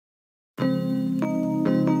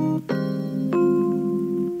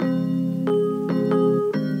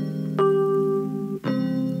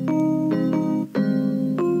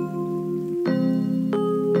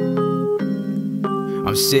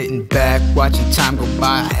I'm sitting back, watching time go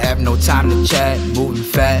by. I have no time to chat, moving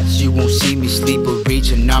fast. You won't see me sleep or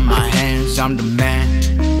reaching out my hands. I'm the man,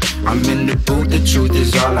 I'm in the booth, the truth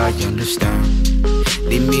is all I understand.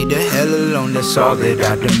 Leave me the hell alone, that's all that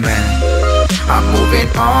I demand. I'm moving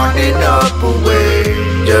on and up away,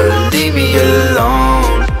 just leave me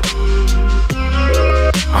alone.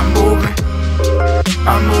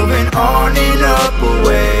 I'm moving on and up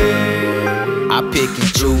away. I pick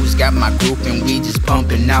and choose, got my group and we just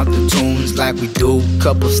pumping out the tunes like we do.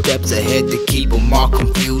 Couple steps ahead to keep them all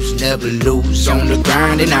confused, never lose. On the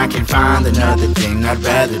grind and I can find another thing I'd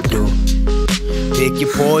rather do. Pick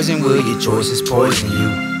your poison, will your choices poison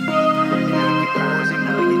you?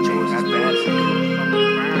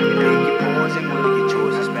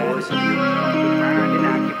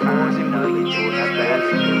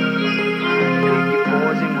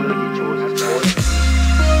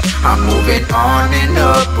 I'm moving on and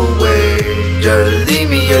up away, just leave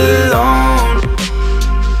me alone.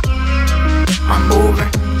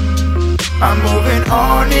 I'm moving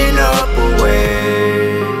on and up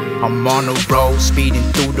away. I'm on the road, speeding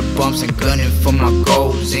through the bumps and gunning for my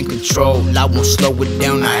goals. In control, I won't slow it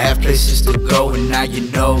down, I have places to go. And now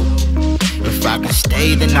you know, if I could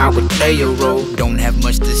stay then I would play a role. Don't have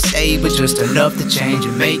much to say, but just enough to change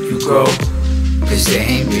and make you grow. Cause they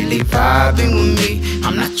ain't really vibing with me.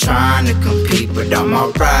 I'm not trying to compete, but I'm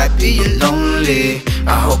alright being lonely.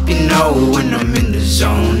 I hope you know when I'm in the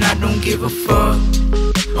zone, I don't give a fuck.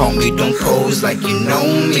 Homie, don't pose like you know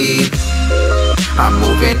me. I'm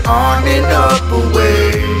moving on and up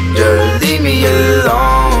away, just leave me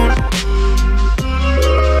alone.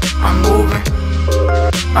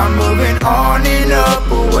 I'm moving on and up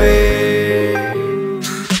away.